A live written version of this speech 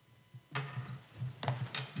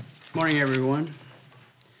Morning, everyone.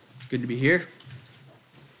 It's good to be here.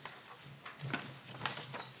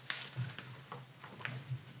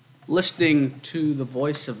 Listening to the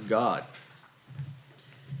voice of God.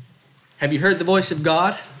 Have you heard the voice of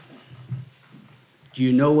God? Do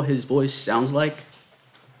you know what his voice sounds like?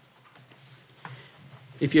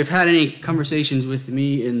 If you've had any conversations with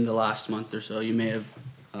me in the last month or so, you may have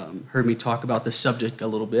heard me talk about this subject a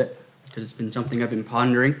little bit, because it's been something I've been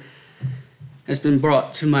pondering. It's been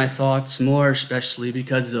brought to my thoughts more especially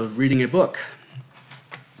because of reading a book.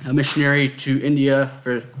 A missionary to India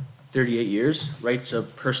for 38 years writes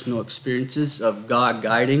of personal experiences of God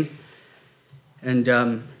guiding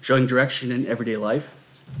and showing direction in everyday life.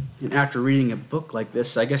 And after reading a book like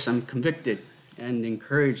this, I guess I'm convicted and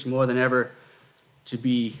encouraged more than ever to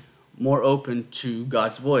be more open to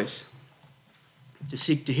God's voice, to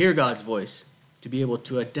seek to hear God's voice, to be able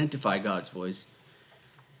to identify God's voice.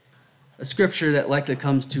 A scripture that likely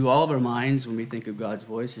comes to all of our minds when we think of God's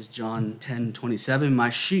voice is John 10:27.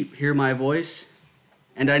 My sheep hear my voice,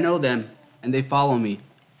 and I know them, and they follow me.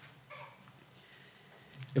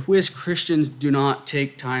 If we as Christians do not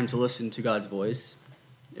take time to listen to God's voice,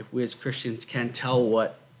 if we as Christians can't tell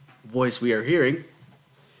what voice we are hearing,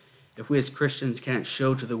 if we as Christians can't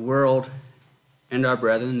show to the world and our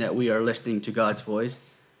brethren that we are listening to God's voice,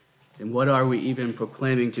 then what are we even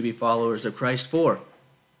proclaiming to be followers of Christ for?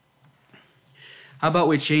 How about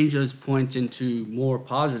we change those points into more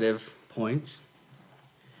positive points?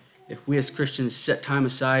 If we as Christians set time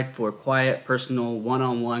aside for quiet, personal,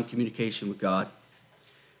 one-on-one communication with God,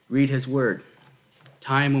 read his word,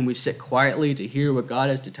 time when we sit quietly to hear what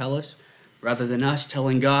God has to tell us, rather than us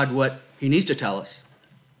telling God what he needs to tell us.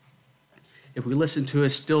 If we listen to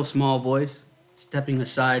his still small voice, stepping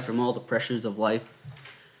aside from all the pressures of life,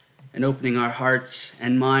 and opening our hearts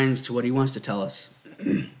and minds to what he wants to tell us.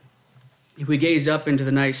 If we gaze up into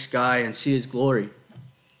the night sky and see his glory,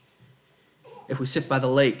 if we sit by the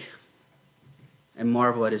lake and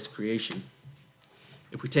marvel at his creation,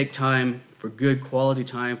 if we take time for good quality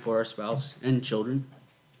time for our spouse and children,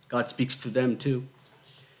 God speaks to them too.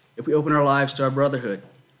 If we open our lives to our brotherhood,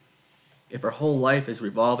 if our whole life is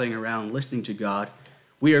revolving around listening to God,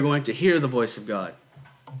 we are going to hear the voice of God.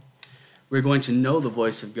 We're going to know the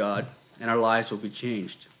voice of God, and our lives will be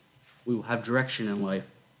changed. We will have direction in life.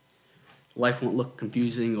 Life won't look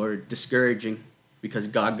confusing or discouraging because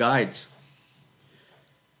God guides.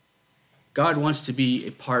 God wants to be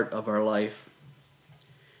a part of our life.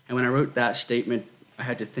 And when I wrote that statement, I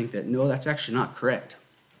had to think that, no, that's actually not correct.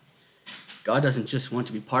 God doesn't just want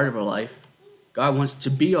to be part of our life. God wants to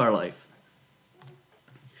be our life.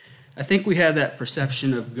 I think we have that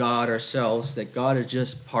perception of God ourselves, that God is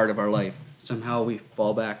just part of our life. Somehow we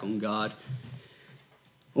fall back on God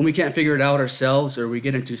when we can't figure it out ourselves, or we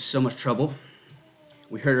get into so much trouble.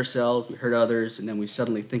 We hurt ourselves, we hurt others, and then we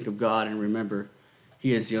suddenly think of God and remember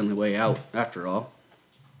he is the only way out, after all.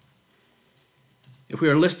 If we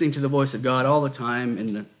are listening to the voice of God all the time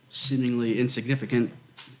in the seemingly insignificant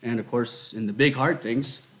and, of course, in the big, hard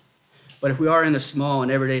things, but if we are in the small and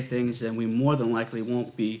everyday things, then we more than likely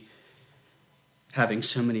won't be having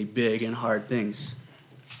so many big and hard things.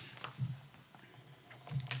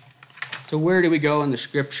 So where do we go in the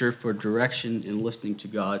scripture for direction in listening to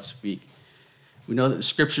God speak? We know that the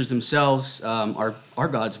scriptures themselves are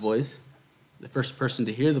God's voice. The first person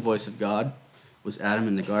to hear the voice of God was Adam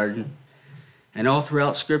in the garden. And all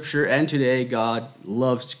throughout scripture and today, God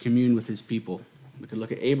loves to commune with his people. We could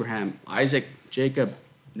look at Abraham, Isaac, Jacob,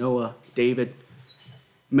 Noah, David,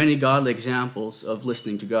 many godly examples of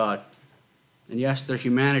listening to God. And yes, their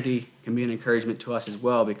humanity can be an encouragement to us as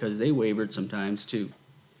well, because they wavered sometimes too.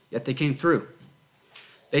 Yet they came through.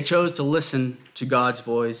 They chose to listen to God's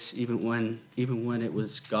voice even when it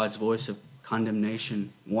was God's voice of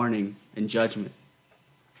condemnation, warning, and judgment.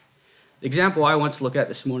 The example I want to look at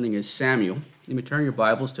this morning is Samuel. Let me turn your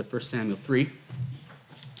Bibles to 1 Samuel 3.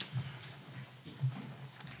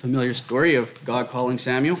 Familiar story of God calling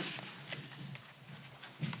Samuel.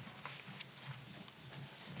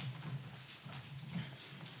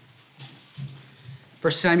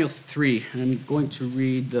 1 Samuel 3, and I'm going to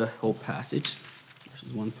read the whole passage,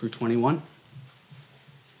 verses 1 through 21.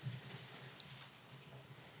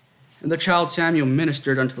 And the child Samuel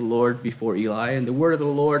ministered unto the Lord before Eli, and the word of the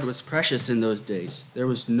Lord was precious in those days. There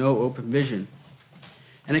was no open vision.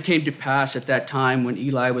 And it came to pass at that time when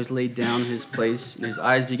Eli was laid down in his place, and his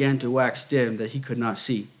eyes began to wax dim, that he could not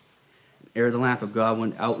see. Ere the lamp of God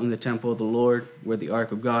went out in the temple of the Lord, where the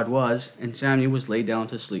ark of God was, and Samuel was laid down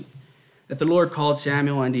to sleep. That the Lord called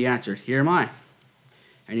Samuel, and he answered, Here am I.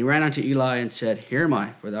 And he ran unto Eli and said, Here am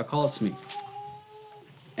I, for thou calledst me.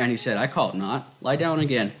 And he said, I called not, lie down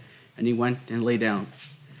again. and he went and lay down.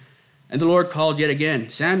 And the Lord called yet again,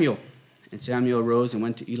 Samuel. And Samuel arose and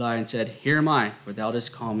went to Eli and said, Here am I, for thou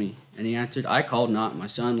didst call me. And he answered, I called not, my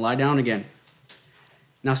son, lie down again.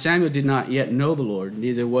 Now Samuel did not yet know the Lord,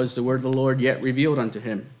 neither was the word of the Lord yet revealed unto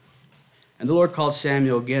him. And the Lord called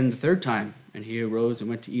Samuel again the third time, and he arose and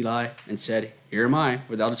went to Eli and said, Here am I,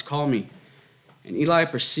 for thou didst call me. And Eli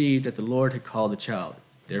perceived that the Lord had called the child.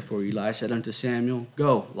 Therefore Eli said unto Samuel,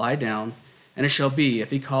 Go, lie down, and it shall be,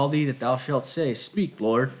 if he call thee, that thou shalt say, Speak,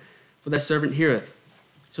 Lord, for thy servant heareth.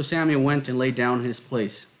 So Samuel went and lay down in his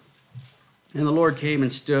place. And the Lord came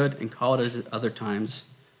and stood and called as at other times,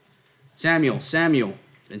 Samuel, Samuel.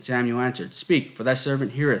 Then Samuel answered, Speak, for thy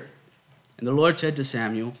servant heareth. And the Lord said to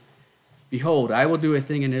Samuel, Behold, I will do a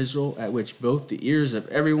thing in Israel at which both the ears of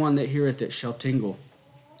every one that heareth it shall tingle.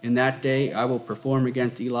 In that day I will perform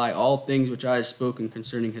against Eli all things which I have spoken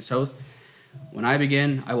concerning his house. When I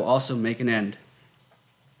begin, I will also make an end.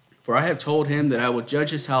 For I have told him that I will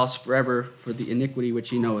judge his house forever for the iniquity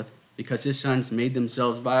which he knoweth, because his sons made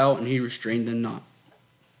themselves vile, and he restrained them not.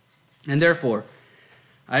 And therefore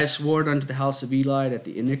I have sworn unto the house of Eli that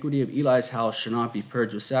the iniquity of Eli's house shall not be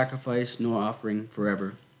purged with sacrifice nor offering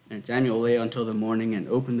forever. And Samuel lay until the morning and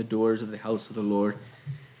opened the doors of the house of the Lord.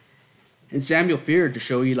 And Samuel feared to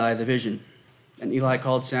show Eli the vision. And Eli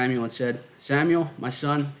called Samuel and said, Samuel, my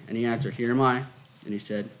son. And he answered, Here am I. And he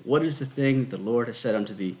said, What is the thing the Lord has said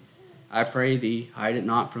unto thee? I pray thee, hide it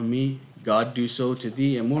not from me. God do so to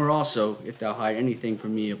thee, and more also, if thou hide anything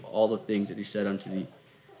from me of all the things that he said unto thee.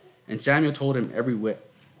 And Samuel told him every whit,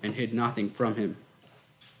 and hid nothing from him.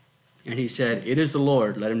 And he said, It is the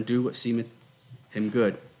Lord, let him do what seemeth him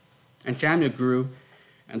good. And Samuel grew,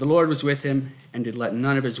 and the Lord was with him, and did let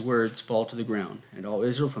none of his words fall to the ground. And all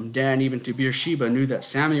Israel from Dan even to Beersheba knew that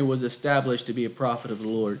Samuel was established to be a prophet of the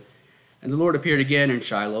Lord. And the Lord appeared again in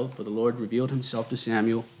Shiloh, for the Lord revealed himself to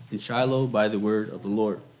Samuel in Shiloh by the word of the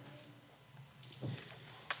Lord.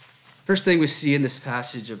 First thing we see in this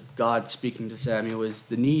passage of God speaking to Samuel is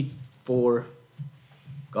the need for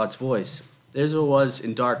God's voice. Israel was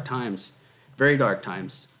in dark times, very dark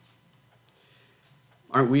times.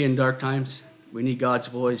 Aren't we in dark times? We need God's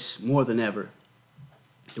voice more than ever.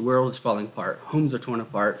 The world is falling apart. Homes are torn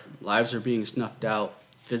apart. Lives are being snuffed out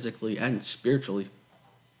physically and spiritually.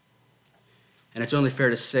 And it's only fair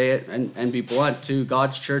to say it and be blunt, too.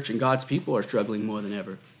 God's church and God's people are struggling more than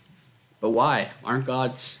ever. But why? Aren't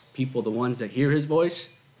God's people the ones that hear his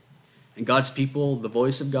voice? And God's people the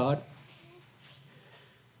voice of God?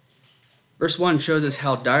 Verse 1 shows us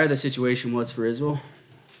how dire the situation was for Israel.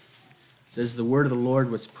 It says the word of the Lord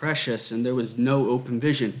was precious and there was no open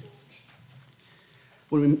vision.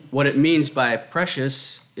 What it means by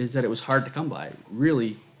precious is that it was hard to come by,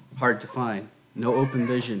 really hard to find. No open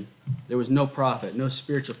vision. There was no prophet, no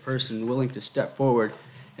spiritual person willing to step forward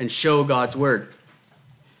and show God's word.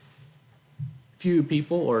 Few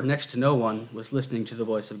people, or next to no one, was listening to the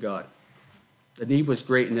voice of God. The need was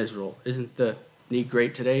great in Israel. Isn't the need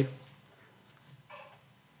great today?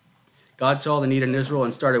 God saw the need in Israel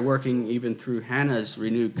and started working even through Hannah's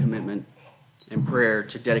renewed commitment and prayer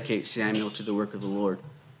to dedicate Samuel to the work of the Lord.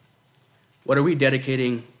 What are we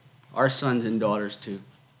dedicating our sons and daughters to?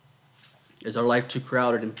 Is our life too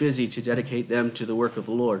crowded and busy to dedicate them to the work of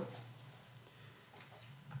the Lord?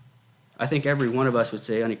 I think every one of us would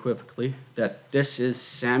say unequivocally that this is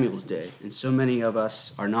Samuel's day, and so many of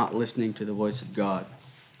us are not listening to the voice of God.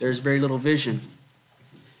 There's very little vision.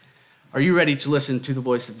 Are you ready to listen to the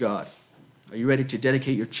voice of God? Are you ready to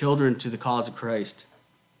dedicate your children to the cause of Christ?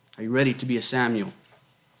 Are you ready to be a Samuel?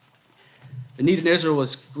 The need in Israel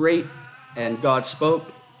was great, and God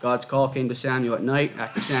spoke. God's call came to Samuel at night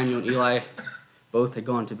after Samuel and Eli both had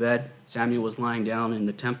gone to bed. Samuel was lying down in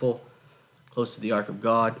the temple close to the Ark of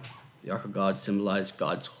God. The Ark of God symbolized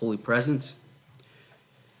God's holy presence.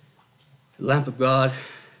 The lamp of God,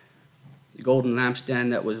 the golden lampstand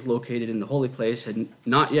that was located in the holy place, had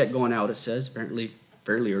not yet gone out, it says, apparently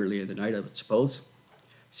fairly early in the night, I would suppose.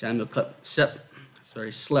 Samuel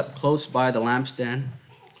slept close by the lampstand,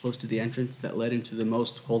 close to the entrance that led into the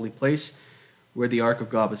most holy place where the Ark of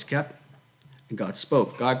God was kept, and God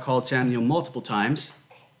spoke. God called Samuel multiple times.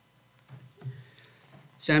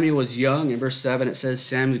 Samuel was young. In verse 7 it says,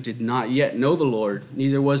 Samuel did not yet know the Lord,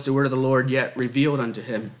 neither was the word of the Lord yet revealed unto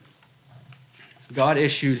him. God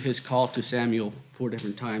issued his call to Samuel 4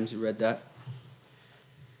 different times. You read that.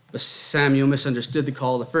 But Samuel misunderstood the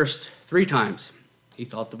call the first 3 times. He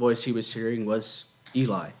thought the voice he was hearing was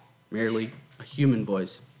Eli, merely a human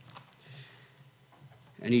voice.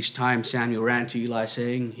 And each time Samuel ran to Eli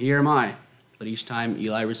saying, Here am I. But each time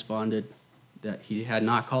Eli responded that he had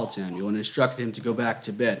not called Samuel and instructed him to go back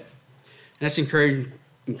to bed. And that's encouraging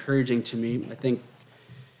encouraging to me. I think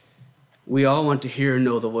we all want to hear and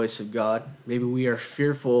know the voice of God. Maybe we are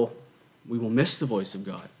fearful we will miss the voice of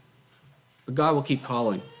God. But God will keep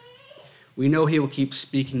calling. We know he will keep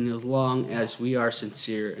speaking as long as we are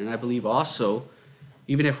sincere. And I believe also,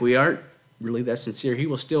 even if we aren't really that sincere, he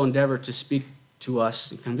will still endeavor to speak to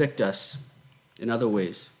us and convict us in other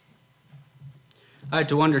ways. I had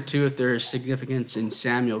to wonder, too, if there is significance in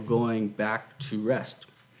Samuel going back to rest.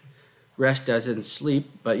 Rest as in sleep,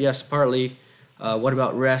 but yes, partly, what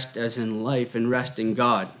about rest as in life and rest in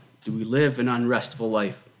God? Do we live an unrestful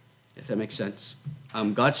life, if that makes sense?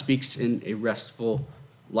 God speaks in a restful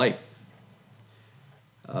life.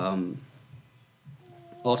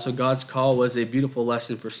 Also, God's call was a beautiful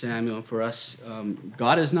lesson for Samuel and for us.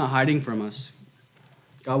 God is not hiding from us.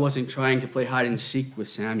 God wasn't trying to play hide and seek with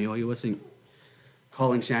Samuel. He wasn't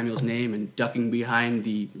calling Samuel's name and ducking behind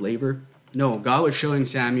the laver. No, God was showing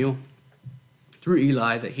Samuel through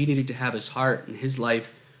Eli that he needed to have his heart and his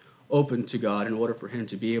life open to God in order for him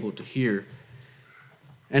to be able to hear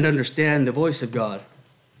and understand the voice of God.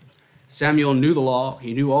 Samuel knew the law.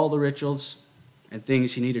 He knew all the rituals and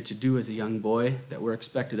things he needed to do as a young boy that were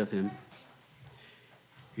expected of him.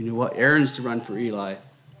 He knew what errands to run for Eli.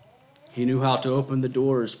 He knew how to open the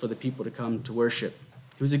doors for the people to come to worship.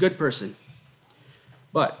 He was a good person.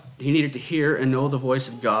 But he needed to hear and know the voice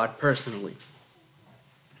of God personally.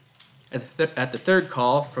 At the third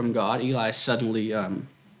call from God, Eli suddenly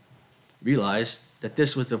realized that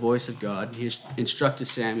this was the voice of God. He instructed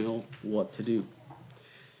Samuel what to do.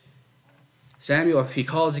 Samuel, if he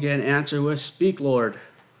calls again, answer with, "Speak, Lord,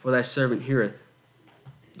 for thy servant heareth."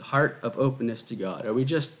 The heart of openness to God. Are we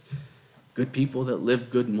just good people that live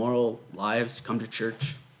good moral lives, come to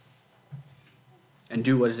church, and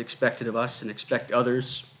do what is expected of us and expect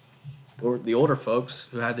others, or the older folks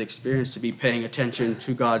who have the experience, to be paying attention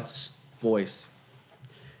to God's voice?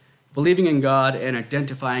 Believing in God and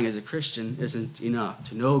identifying as a Christian isn't enough.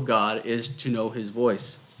 To know God is to know his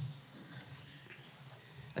voice.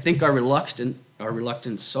 I think our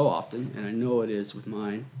reluctance so often, and I know it is with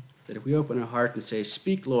mine, that if we open our heart and say,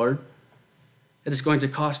 "Speak, Lord," that it's going to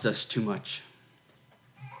cost us too much.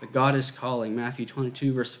 But God is calling. Matthew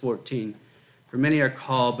 22, verse 14. For many are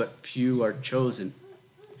called, but few are chosen.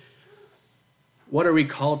 What are we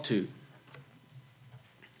called to?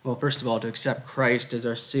 Well, first of all, to accept Christ as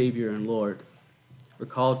our Savior and Lord. We're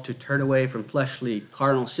called to turn away from fleshly,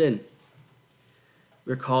 carnal sin.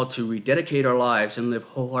 We're called to rededicate our lives and live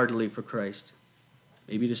wholeheartedly for Christ.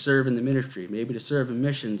 Maybe to serve in the ministry, maybe to serve in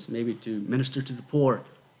missions, maybe to minister to the poor,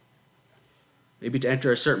 maybe to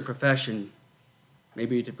enter a certain profession,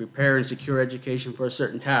 maybe to prepare and secure education for a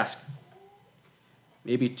certain task,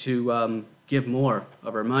 maybe to give more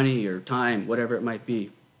of our money or time, whatever it might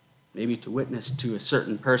be, maybe to witness to a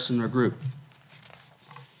certain person or group,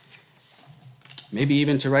 maybe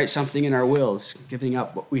even to write something in our wills, giving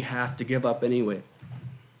up what we have to give up anyway.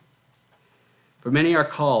 For many are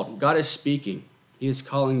called. God is speaking. He is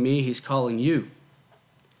calling me. He's calling you.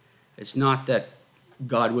 It's not that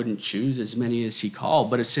God wouldn't choose as many as he called,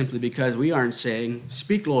 but it's simply because we aren't saying,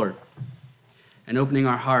 "Speak, Lord," and opening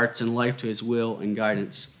our hearts and life to his will and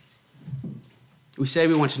guidance. We say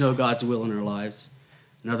we want to know God's will in our lives.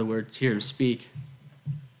 In other words, hear him speak.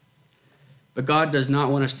 But God does not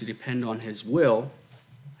want us to depend on his will.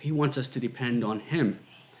 He wants us to depend on him.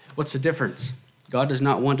 What's the difference? God does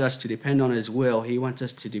not want us to depend on his will. He wants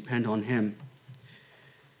us to depend on him.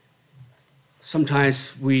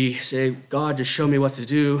 Sometimes we say, "God, just show me what to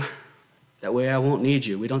do. That way I won't need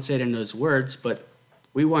you." We don't say it in those words, but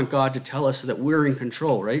we want God to tell us so that we're in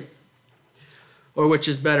control, right? Or which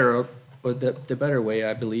is better, or the better way,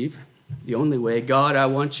 I believe, the only way: "God, I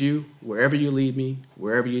want you wherever you lead me,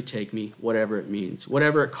 wherever you take me, whatever it means,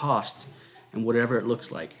 whatever it costs, and whatever it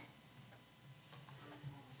looks like."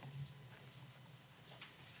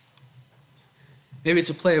 Maybe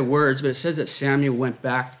it's a play of words, but it says that Samuel went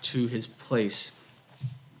back to his place.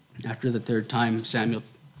 After the third time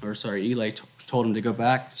Eli told him to go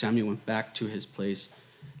back, Samuel went back to his place.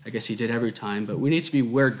 I guess he did every time, but we need to be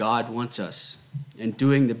where God wants us and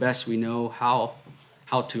doing the best we know how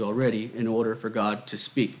to already in order for God to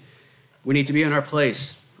speak. We need to be in our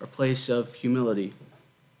place of humility.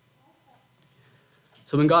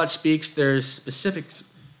 So when God speaks, there is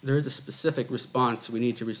a specific response we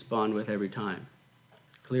need to respond with every time.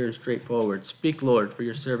 Clear and straightforward. "Speak, Lord, for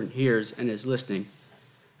your servant hears and is listening."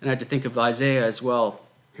 And I had to think of Isaiah as well.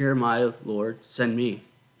 "Hear my Lord, send me."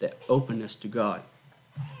 That openness to God.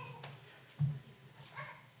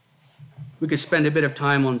 We could spend a bit of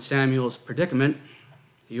time on Samuel's predicament.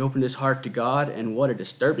 He opened his heart to God, and what a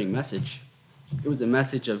disturbing message. It was a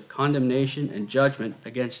message of condemnation and judgment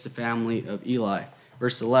against the family of Eli.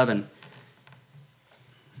 Verse 11,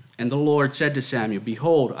 and the Lord said to Samuel,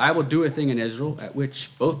 behold, I will do a thing in Israel, at which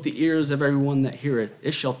both the ears of everyone that heareth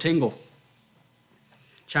it shall tingle.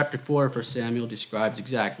 Chapter 4 of 1 Samuel describes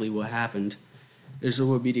exactly what happened. Israel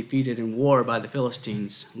would be defeated in war by the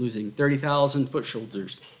Philistines, losing 30,000 foot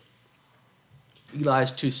soldiers.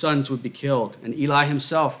 Eli's 2 sons would be killed, and Eli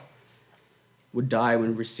himself would die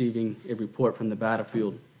when receiving a report from the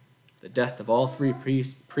battlefield. The death of all 3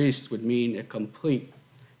 priests would mean a complete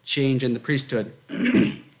change in the priesthood,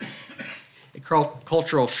 a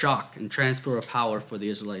cultural shock and transfer of power for the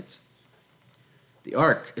Israelites. The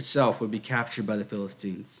ark itself would be captured by the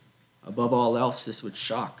Philistines. Above all else, this would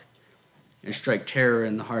shock and strike terror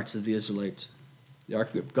in the hearts of the Israelites. The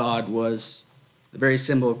ark of God was the very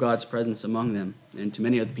symbol of God's presence among them, and to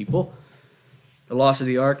many of the people, the loss of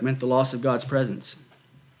the ark meant the loss of God's presence.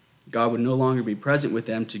 God would no longer be present with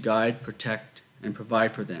them to guide, protect, and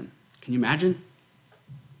provide for them. Can you imagine?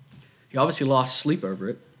 He obviously lost sleep over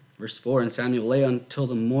it. Verse 4, and Samuel lay until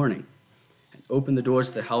the morning and opened the doors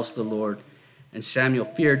of the house of the Lord, and Samuel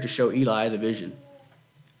feared to show Eli the vision.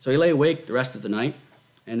 So he lay awake the rest of the night,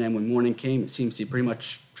 and then when morning came, it seems he pretty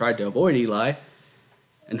much tried to avoid Eli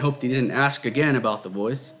and hoped he didn't ask again about the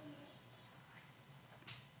voice.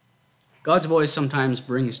 God's voice sometimes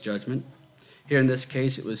brings judgment. Here in this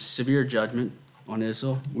case, it was severe judgment on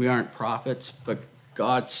Israel. We aren't prophets, but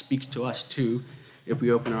God speaks to us too if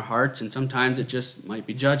we open our hearts, and sometimes it just might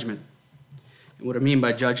be judgment. And what I mean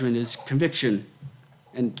by judgment is conviction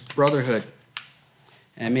and brotherhood,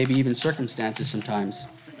 and maybe even circumstances sometimes.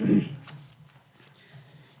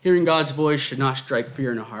 Hearing God's voice should not strike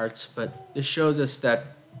fear in our hearts, but this shows us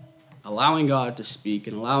that allowing God to speak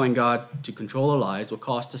and allowing God to control our lives will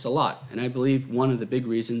cost us a lot. And I believe one of the big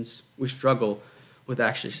reasons we struggle with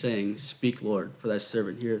actually saying, speak, Lord, for thy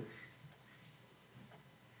servant here.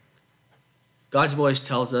 God's voice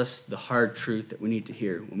tells us the hard truth that we need to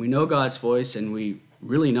hear. When we know God's voice and we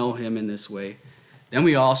really know him in this way, then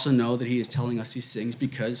we also know that he is telling us these things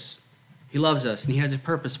because he loves us and he has a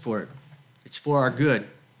purpose for it. It's for our good,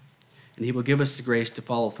 and he will give us the grace to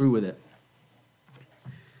follow through with it.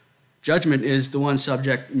 Judgment is the one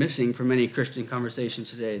subject missing from many Christian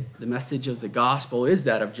conversations today. The message of the gospel is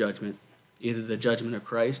that of judgment, either the judgment of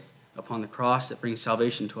Christ upon the cross that brings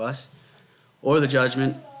salvation to us, or the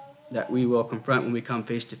judgment that we will confront when we come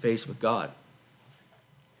face to face with God.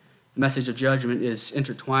 The message of judgment is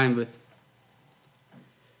intertwined with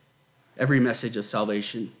every message of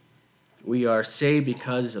salvation. We are saved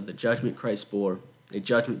because of the judgment Christ bore, a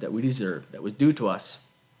judgment that we deserve, that was due to us.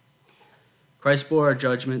 Christ bore our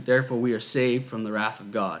judgment, therefore we are saved from the wrath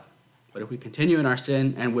of God. But if we continue in our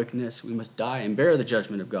sin and wickedness, we must die and bear the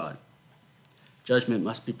judgment of God. Judgment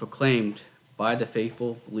must be proclaimed by the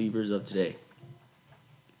faithful believers of today.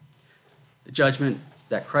 The judgment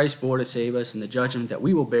that Christ bore to save us and the judgment that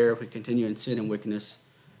we will bear if we continue in sin and wickedness.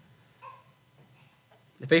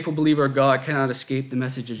 The faithful believer of God cannot escape the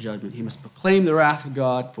message of judgment. He must proclaim the wrath of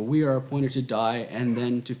God, for we are appointed to die and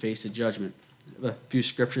then to face the judgment. A few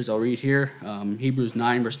scriptures I'll read here. Hebrews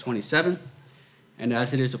 9, verse 27. And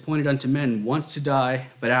as it is appointed unto men once to die,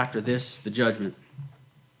 but after this, the judgment.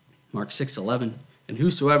 Mark 6:11. And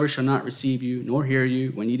whosoever shall not receive you, nor hear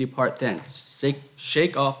you, when ye depart thence,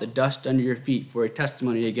 shake off the dust under your feet for a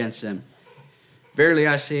testimony against them. Verily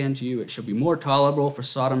I say unto you, it shall be more tolerable for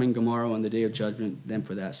Sodom and Gomorrah on the day of judgment than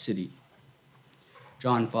for that city.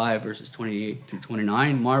 John 5, verses 28 through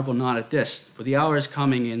 29, marvel not at this, for the hour is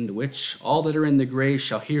coming in the which all that are in the grave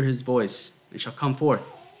shall hear his voice, and shall come forth.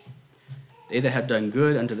 They that have done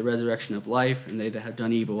good unto the resurrection of life, and they that have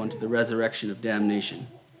done evil unto the resurrection of damnation.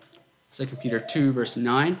 2 Peter 2, verse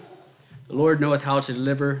 9, the Lord knoweth how to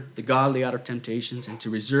deliver the godly out of temptations, and to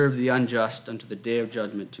reserve the unjust unto the day of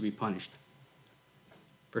judgment to be punished.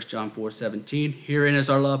 1 John 4:17, herein is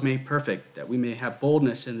our love made perfect, that we may have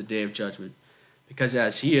boldness in the day of judgment. Because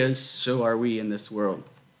as he is, so are we in this world.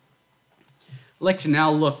 I'd like to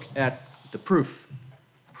now look at the proof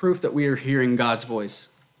that we are hearing God's voice.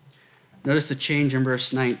 Notice the change in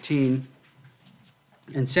verse 19.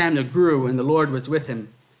 And Samuel grew, and the Lord was with him,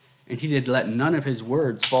 and he did let none of his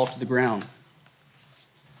words fall to the ground.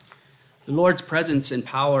 The Lord's presence and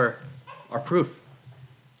power are proof.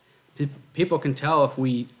 People can tell if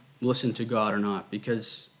we listen to God or not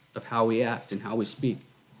because of how we act and how we speak,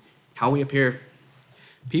 how we appear.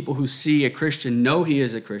 People who see a Christian know he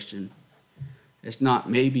is a Christian. It's not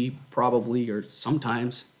maybe, probably, or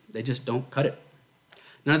sometimes. They just don't cut it.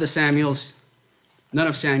 None of Samuel's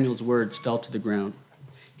words fell to the ground.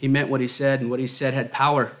 He meant what he said, and what he said had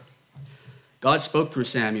power. God spoke through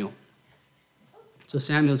Samuel. So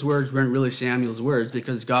Samuel's words weren't really Samuel's words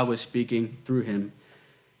because God was speaking through him.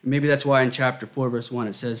 Maybe that's why in chapter 4, verse 1,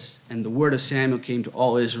 it says, "And the word of Samuel came to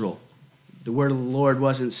all Israel." The word of the Lord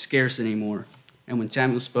wasn't scarce anymore. And when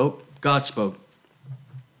Samuel spoke, God spoke.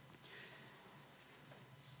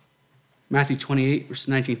 Matthew 28, verse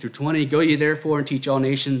 19 through 20, "Go ye therefore and teach all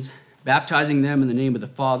nations, baptizing them in the name of the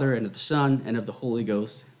Father and of the Son and of the Holy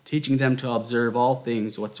Ghost, teaching them to observe all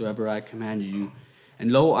things whatsoever I commanded you.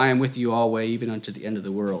 And lo, I am with you always, even unto the end of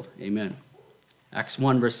the world." Amen. Acts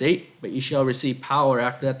 1, verse 8, "But ye shall receive power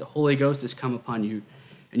after that the Holy Ghost is come upon you,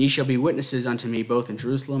 and ye shall be witnesses unto me both in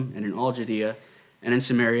Jerusalem and in all Judea and in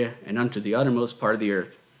Samaria and unto the uttermost part of the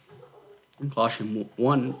earth." In Colossians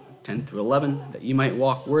 1, 10 through 11, "That ye might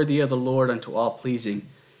walk worthy of the Lord unto all pleasing,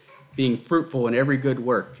 being fruitful in every good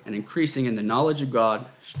work, and increasing in the knowledge of God,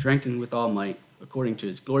 strengthened with all might, according to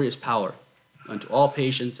his glorious power, unto all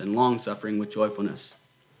patience and long-suffering with joyfulness."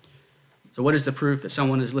 So what is the proof that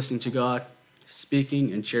someone is listening to God,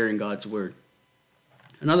 speaking and sharing God's word?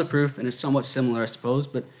 Another proof, and it's somewhat similar, I suppose,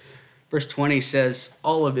 but verse 20 says,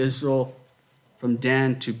 "All of Israel from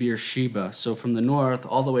Dan to Beersheba," so from the north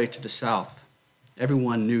all the way to the south.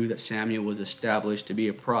 Everyone knew that Samuel was established to be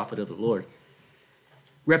a prophet of the Lord.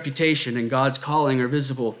 Reputation and God's calling are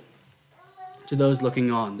visible to those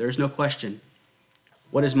looking on. There is no question.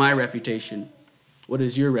 What is my reputation? What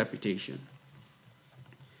is your reputation?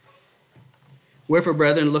 "Wherefore,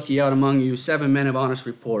 brethren, look ye out among you 7 men of honest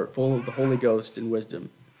report, full of the Holy Ghost and wisdom,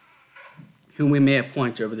 whom we may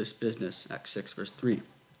appoint over this business." Acts 6, verse 3.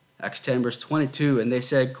 Acts 10, verse 22, "And they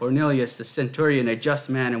said, Cornelius, the centurion, a just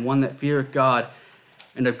man, and one that feareth God,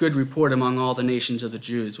 and of good report among all the nations of the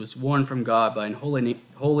Jews, was warned from God by an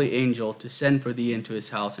holy angel to send for thee into his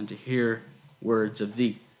house and to hear words of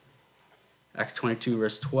thee." Acts 22,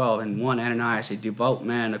 verse 12, "And one Ananias, a devout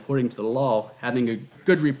man according to the law, having a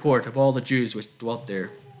good report of all the Jews which dwelt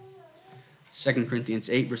there." 2 Corinthians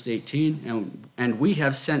 8, verse 18, "And we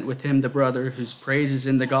have sent with him the brother, whose praise is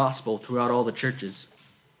in the gospel throughout all the churches."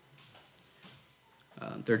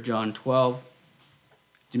 3 John 12,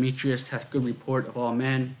 "Demetrius hath good report of all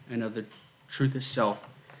men, and of the truth itself.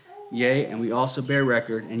 Yea, and we also bear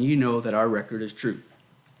record, and ye know that our record is true."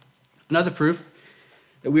 Another proof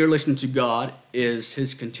that we are listening to God is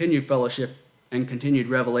his continued fellowship and continued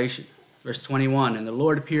revelation. Verse 21, "And the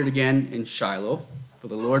Lord appeared again in Shiloh, for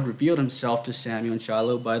the Lord revealed himself to Samuel in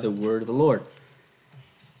Shiloh by the word of the Lord."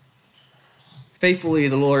 Faithfully,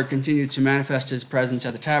 the Lord continued to manifest his presence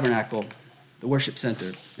at the tabernacle, the worship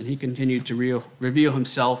center, and he continued to reveal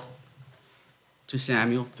himself to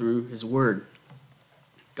Samuel through his word.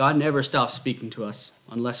 God never stops speaking to us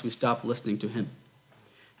unless we stop listening to him.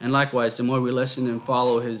 And likewise, the more we listen and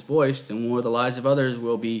follow his voice, the more the lives of others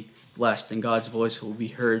will be blessed, and God's voice will be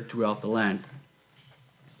heard throughout the land.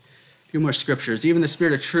 A few more scriptures. "Even the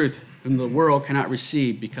Spirit of truth, whom the world cannot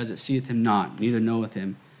receive, because it seeth him not, neither knoweth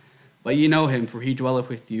him. But ye know him, for he dwelleth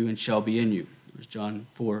with you and shall be in you." It was John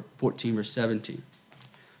 14, verse 17.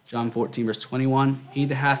 John 14, verse 21, "He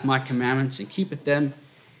that hath my commandments and keepeth them,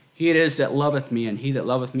 he it is that loveth me, and he that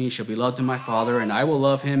loveth me shall be loved of my Father, and I will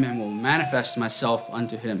love him and will manifest myself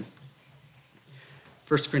unto him."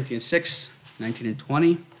 1 Corinthians 6, 19 and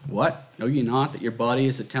 20, "What? Know ye not that your body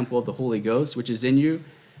is the temple of the Holy Ghost, which is in you,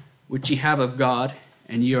 which ye have of God,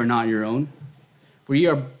 and ye are not your own? For ye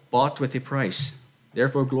are bought with a price.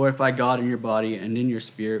 Therefore glorify God in your body and in your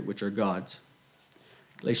spirit, which are God's."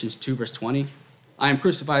 Galatians 2, verse 20, "I am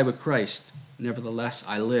crucified with Christ, nevertheless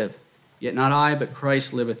I live. Yet not I, but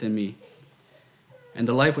Christ liveth in me. And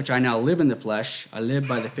the life which I now live in the flesh, I live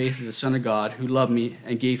by the faith of the Son of God, who loved me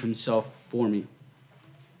and gave himself for me."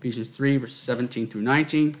 Ephesians 3, verses 17 through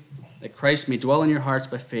 19, "That Christ may dwell in your hearts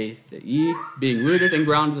by faith, that ye, being rooted and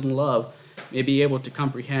grounded in love, may be able to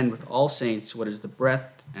comprehend with all saints what is the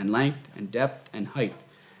breadth and length and depth and height,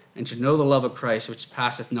 and to know the love of Christ which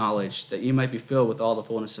passeth knowledge, that ye might be filled with all the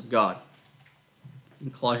fullness of God."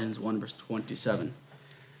 In Colossians 1, verse 27,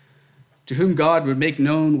 "To whom God would make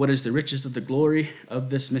known what is the riches of the glory of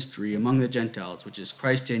this mystery among the Gentiles, which is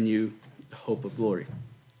Christ in you, the hope of glory."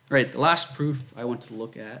 All right, the last proof I want to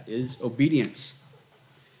look at is obedience.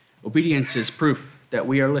 Obedience is proof that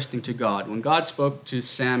we are listening to God. When God spoke to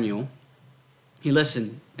Samuel, he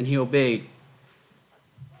listened and he obeyed.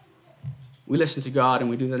 We listen to God, and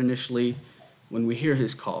we do that initially when we hear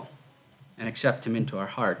his call and accept him into our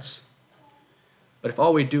hearts. But if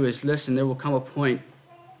all we do is listen, there will come a point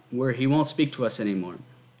where he won't speak to us anymore.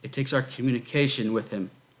 It takes our communication with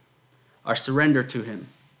him, our surrender to him,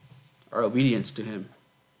 our obedience to him.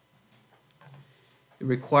 It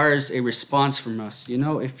requires a response from us. You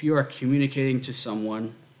know, if you are communicating to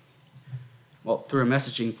someone well, through a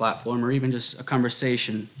messaging platform or even just a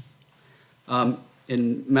conversation.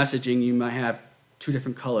 In messaging, you might have two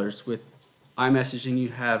different colors. With iMessaging, you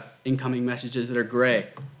have incoming messages that are gray,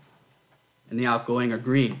 and the outgoing are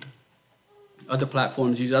green. Other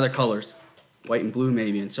platforms use other colors, white and blue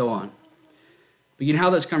maybe, and so on. But you know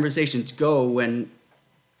how those conversations go when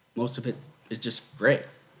most of it is just gray.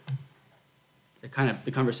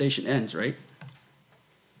 The conversation ends, right?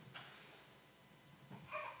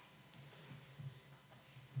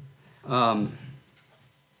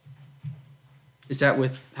 Is that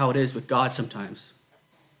with how it is with God sometimes?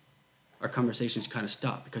 Our conversations kind of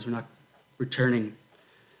stop because we're not returning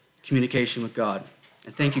communication with God.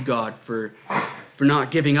 And thank you, God, for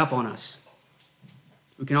not giving up on us.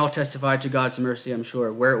 We can all testify to God's mercy, I'm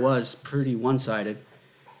sure, where it was pretty one-sided.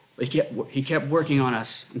 But he kept working on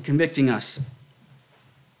us and convicting us.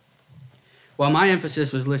 While my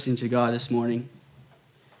emphasis was listening to God this morning,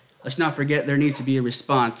 let's not forget there needs to be a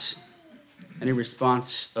response, and a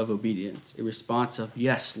response of obedience, a response of,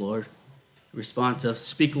 yes, Lord, a response of,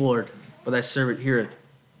 speak, Lord, for thy servant heareth.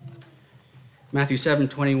 Matthew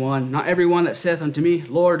 7:21, not everyone that saith unto me,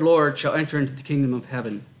 Lord, Lord, shall enter into the kingdom of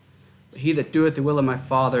heaven, but he that doeth the will of my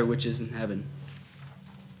Father which is in heaven.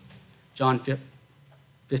 John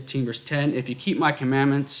 15, verse 10, if you keep my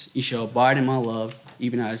commandments, ye shall abide in my love,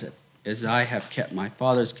 even as I have kept my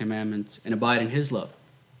Father's commandments and abide in his love.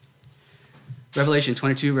 Revelation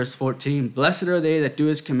 22, verse 14, blessed are they that do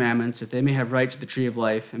his commandments, that they may have right to the tree of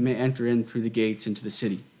life, and may enter in through the gates into the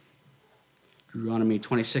city. Deuteronomy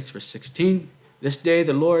 26, verse 16, this day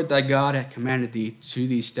the Lord thy God hath commanded thee to do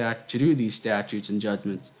these statutes and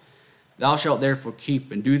judgments. Thou shalt therefore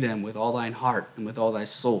keep and do them with all thine heart and with all thy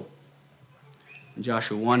soul. In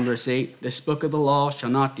Joshua 1, verse 8, this book of the law shall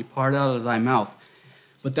not depart out of thy mouth,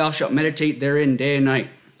 but thou shalt meditate therein day and night,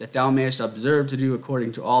 that thou mayest observe to do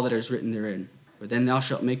according to all that is written therein. For then thou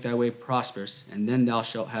shalt make thy way prosperous, and then thou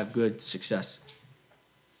shalt have good success.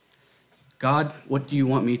 God, what do you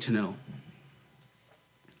want me to know?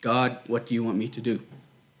 God, what do you want me to do?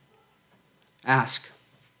 Ask.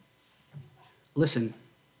 Listen.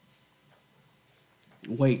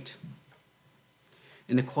 Wait.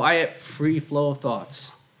 In the quiet, free flow of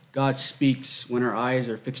thoughts, God speaks when our eyes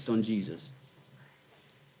are fixed on Jesus.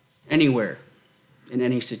 Anywhere, in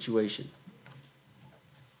any situation.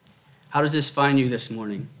 How does this find you this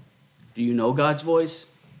morning? Do you know God's voice?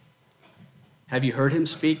 Have you heard him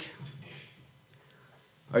speak?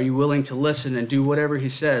 Are you willing to listen and do whatever he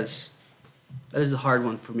says? That is a hard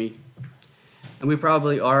one for me. And we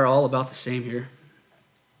probably are all about the same here.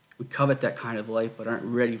 We covet that kind of life, but aren't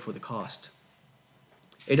ready for the cost.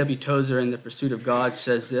 A.W. Tozer, in The Pursuit of God,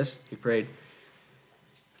 says this. He prayed,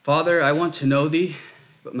 Father, I want to know thee,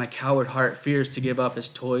 but my coward heart fears to give up his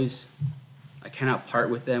toys. I cannot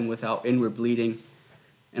part with them without inward bleeding,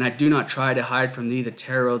 and I do not try to hide from thee the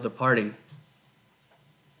terror of the parting.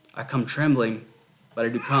 I come trembling, but I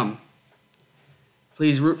do come.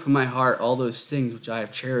 Please root from my heart all those things which I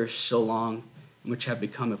have cherished so long, and which have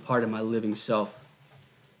become a part of my living self,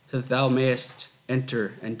 so that thou mayest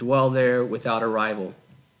enter and dwell there without a rival.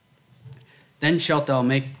 Then shalt thou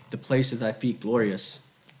make the place of thy feet glorious.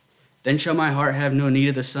 Then shall my heart have no need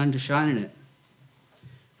of the sun to shine in it.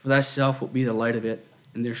 For thyself will be the light of it,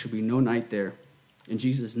 and there shall be no night there. In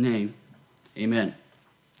Jesus' name, amen.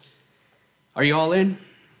 Are you all in?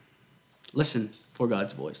 Listen for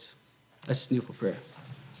God's voice. Let's kneel for prayer.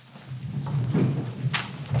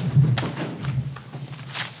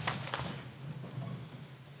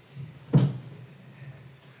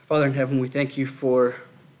 Father in heaven, we thank you for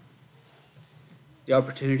the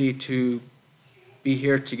opportunity to be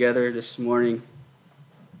here together this morning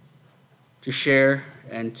to share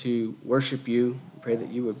and to worship you. We pray that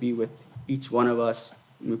you would be with each one of us.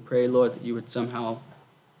 And we pray, Lord, that you would somehow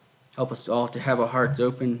help us all to have our hearts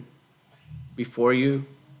open before you.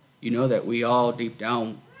 You know that we all deep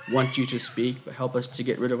down want you to speak, but help us to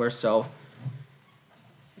get rid of ourselves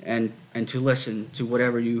and to listen to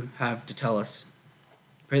whatever you have to tell us.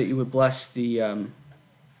 Pray that you would bless those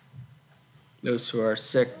who are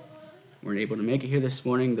sick, weren't able to make it here this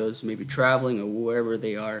morning, those who may be traveling or wherever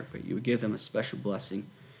they are, but you would give them a special blessing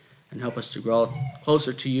and help us to grow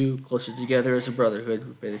closer to you, closer together as a brotherhood.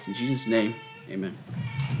 We pray this in Jesus' name. Amen.